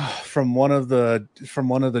 From one of the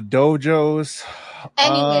dojos.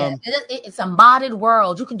 Anywhere. It's a modded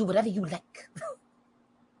world. You can do whatever you like.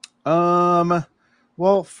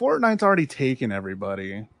 Well, Fortnite's already taken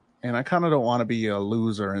everybody, and I kind of don't want to be a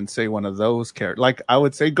loser and say one of those characters. Like, I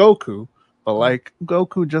would say Goku, but like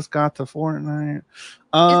Goku just got to Fortnite. Is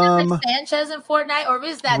it Rick Sanchez in Fortnite, or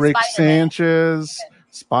is that Rick Spider-Man? Sanchez,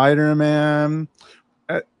 Spider-Man?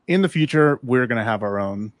 In the future, we're gonna have our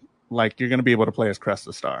own. Like, you're going to be able to play as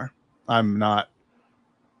Cresta Star. I'm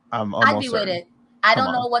almost I'd be with it. I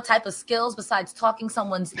don't know what type of skills besides talking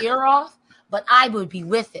someone's ear off, but I would be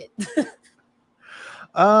with it.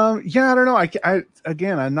 Yeah, I don't know.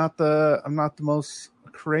 I'm not the most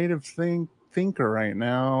creative thinker right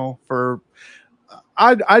now.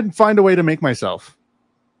 I'd find a way to make myself.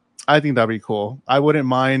 I think that'd be cool. I wouldn't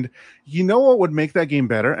mind. You know what would make that game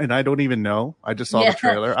better? And I don't even know. I just saw the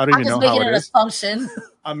trailer. I don't even know how it is. Assumption.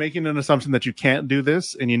 I'm making an assumption that you can't do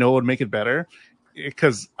this, and you know what would make it better?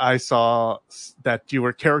 Because I saw that you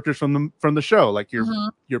were characters from the show, like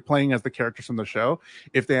you're playing as the characters from the show.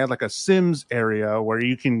 If they had like a Sims area where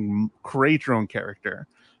you can create your own character,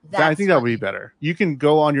 I think that would be better. You can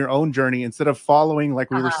go on your own journey instead of following,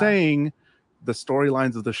 like we were saying, the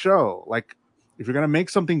storylines of the show. Like, if you're going to make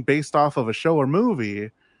something based off of a show or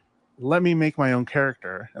movie, let me make my own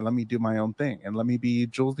character and let me do my own thing and let me be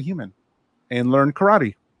Jules the Human and learn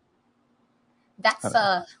karate.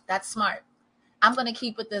 That's smart. I'm going to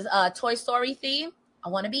keep with this Toy Story theme. I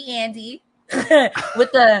want to be Andy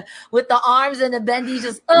with the arms and the bendy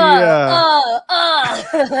just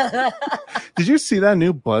Did you see that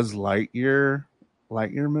new Buzz Lightyear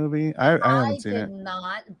movie? I haven't seen it. I did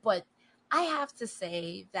not, but I have to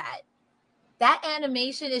say that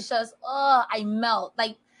animation is just I melt.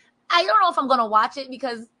 Like, I don't know if I'm gonna watch it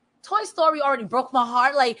because Toy Story already broke my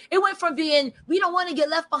heart. Like, it went from being we don't want to get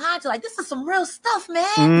left behind to like this is some real stuff,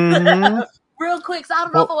 man. Real quick. So I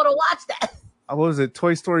don't know if I want to watch that. What was it,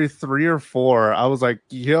 Toy Story 3 or 4? I was like,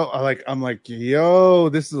 I'm like, yo,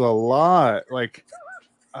 this is a lot. Like,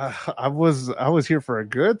 I was here for a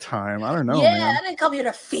good time. I don't know. Yeah, man. I didn't come here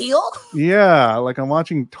to feel. Yeah, like I'm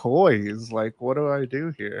watching toys. Like, what do I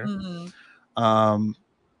do here?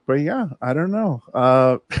 But yeah, I don't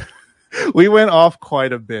know. We went off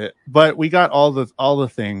quite a bit, but we got all the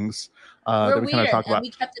things that we kind of talked about.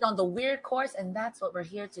 We kept it on the weird course, and that's what we're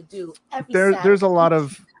here to do. There's a lot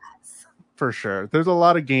of, for sure. There's a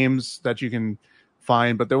lot of games that you can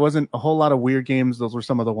find, but there wasn't a whole lot of weird games. Those were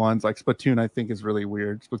some of the ones. Like Splatoon, I think is really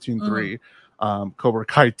weird. Splatoon 3, Cobra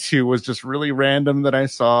Kai 2 was just really random that I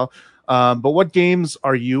saw. But what games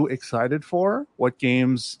are you excited for? What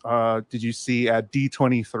games did you see at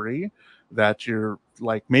D23 that you're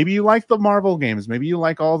like? Maybe you like the Marvel games. Maybe you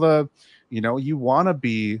like all the, you want to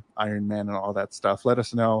be Iron Man and all that stuff. Let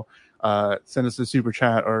us know. Send us a super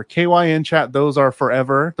chat or KYN chat. Those are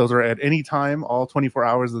forever. Those are at any time, all 24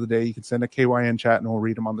 hours of the day. You can send a KYN chat and we'll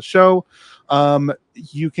read them on the show.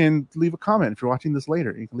 You can leave a comment if you're watching this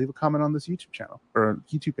later. You can leave a comment on this YouTube channel or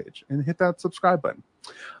YouTube page and hit that subscribe button.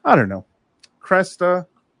 I don't know. Cresta,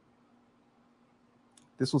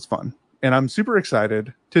 this was fun. And I'm super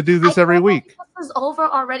excited to do this every week. This is over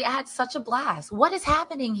already. I had such a blast. What is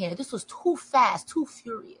happening here? This was too fast, too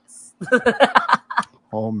furious.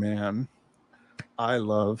 Oh, man. I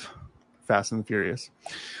love Fast and the Furious.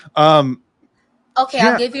 Okay,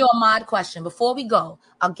 I'll give you a mod question. Before we go,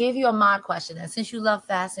 I'll give you a mod question. And since you love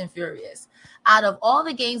Fast and Furious, out of all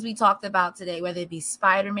the games we talked about today, whether it be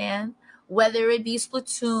Spider-Man, whether it be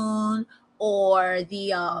Splatoon, or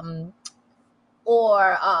the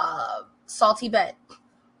Salty Bet,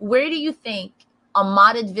 where do you think a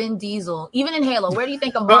modded Vin Diesel, even in Halo, where do you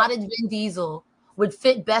think a modded Vin Diesel would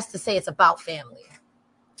fit best to say it's about family?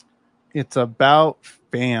 It's about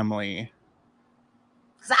family.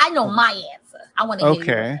 Because I know my answer. I want to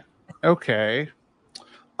hear you. Okay.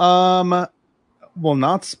 Well,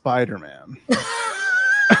 not Spider-Man.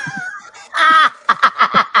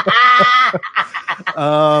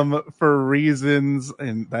 For reasons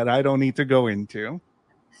that I don't need to go into.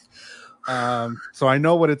 So I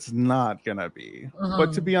know what it's not gonna be.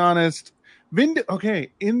 But to be honest, in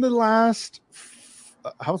the last,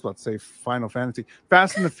 I was about to say Final Fantasy,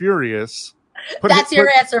 Fast and the Furious. That's your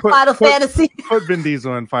answer, Final Fantasy. Put Vin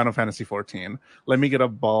Diesel in Final Fantasy 14. Let me get a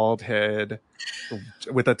bald head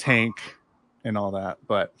with a tank and all that.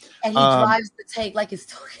 And he drives the tank like it's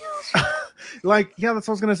Tokyo. Like, yeah, that's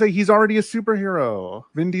what I was gonna say. He's already a superhero.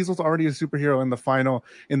 Vin Diesel's already a superhero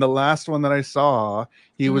in the last one that I saw.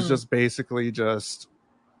 He was just basically just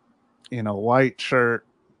in a white shirt,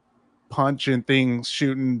 punching things,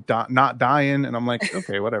 shooting, not dying. And I'm like,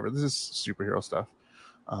 okay, whatever. This is superhero stuff.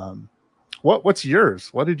 What's yours?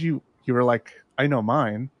 What did you were like, I know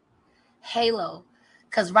mine. Halo.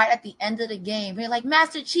 Because right at the end of the game, you're like,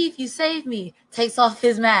 Master Chief, you saved me. Takes off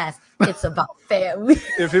his mask. It's about family.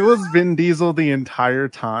 If it was Vin Diesel the entire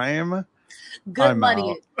time, good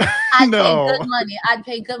money. I'd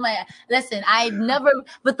pay good money. Listen,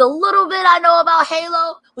 but the little bit I know about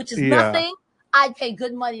Halo, which is nothing, I'd pay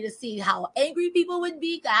good money to see how angry people would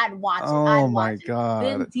be. I'd watch it. Oh my God.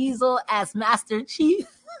 Vin Diesel as Master Chief.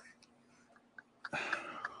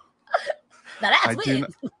 Now that's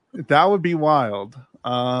weird. That would be wild.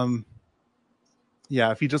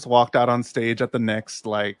 If he just walked out on stage at the next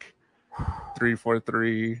like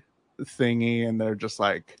 343 thingy and they're just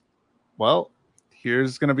like, well,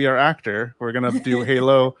 here's gonna be our actor. We're gonna do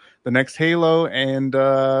Halo, the next Halo, and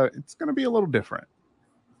it's gonna be a little different.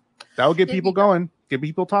 That will get people going, get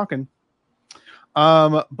people talking.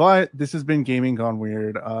 But this has been Gaming Gone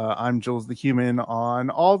Weird. I'm Jules the Human on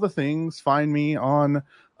all the things. Find me on,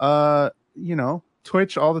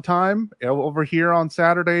 Twitch all the time. Over here on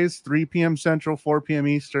Saturdays, 3 p.m. Central, 4 p.m.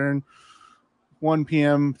 Eastern, 1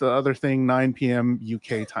 p.m. the other thing, 9 p.m.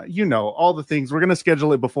 UK time. All the things. We're going to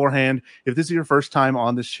schedule it beforehand. If this is your first time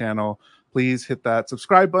on this channel, please hit that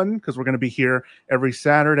subscribe button because we're going to be here every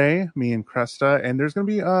Saturday, me and Cresta. And there's going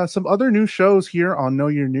to be some other new shows here on Know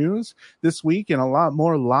Your News this week and a lot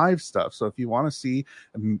more live stuff. So if you want to see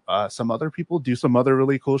some other people do some other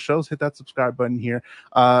really cool shows, hit that subscribe button here.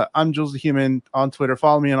 I'm Jules the Human on Twitter.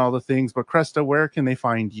 Follow me on all the things. But Cresta, where can they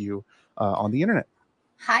find you on the internet?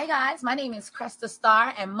 Hi guys, my name is Cresta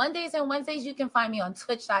Star, and Mondays and Wednesdays you can find me on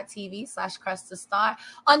twitch.tv/Cresta Star.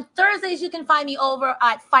 On Thursdays you can find me over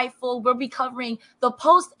at Fightful. We'll be covering the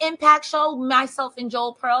post-impact show, myself and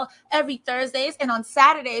Joel Pearl, every Thursdays, and on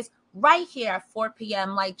Saturdays right here at 4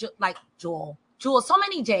 p.m. like Joel, so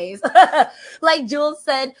many J's. Like Jules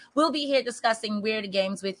said, we'll be here discussing weird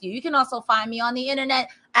games with you. You can also find me on the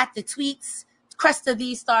internet at the tweets, Cresta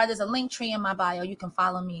V Star. There's a link tree in my bio. You can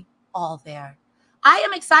follow me all there. I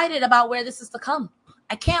am excited about where this is to come.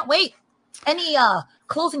 I can't wait. Any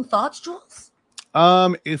closing thoughts, Jules?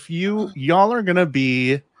 If y'all are gonna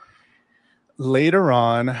be later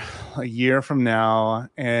on, a year from now,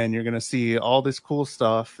 and you're gonna see all this cool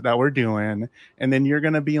stuff that we're doing, and then you're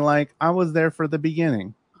gonna be like, I was there for the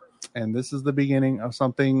beginning, and this is the beginning of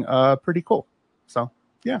something pretty cool. So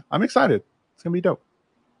yeah, I'm excited. It's gonna be dope.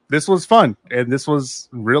 This was fun, and this was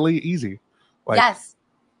really easy. Yes.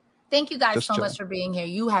 Thank you guys so much for being here.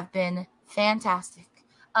 You have been fantastic.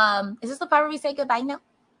 Is this the part where we say goodbye now?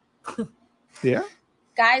 Yeah.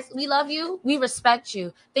 Guys, we love you. We respect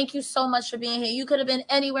you. Thank you so much for being here. You could have been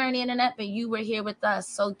anywhere on the internet, but you were here with us.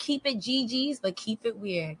 So keep it GG's, but keep it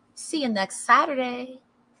weird. See you next Saturday.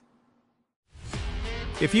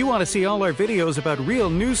 If you want to see all our videos about real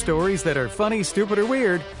news stories that are funny, stupid, or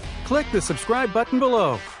weird, click the subscribe button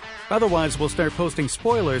below. Otherwise, we'll start posting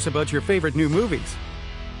spoilers about your favorite new movies.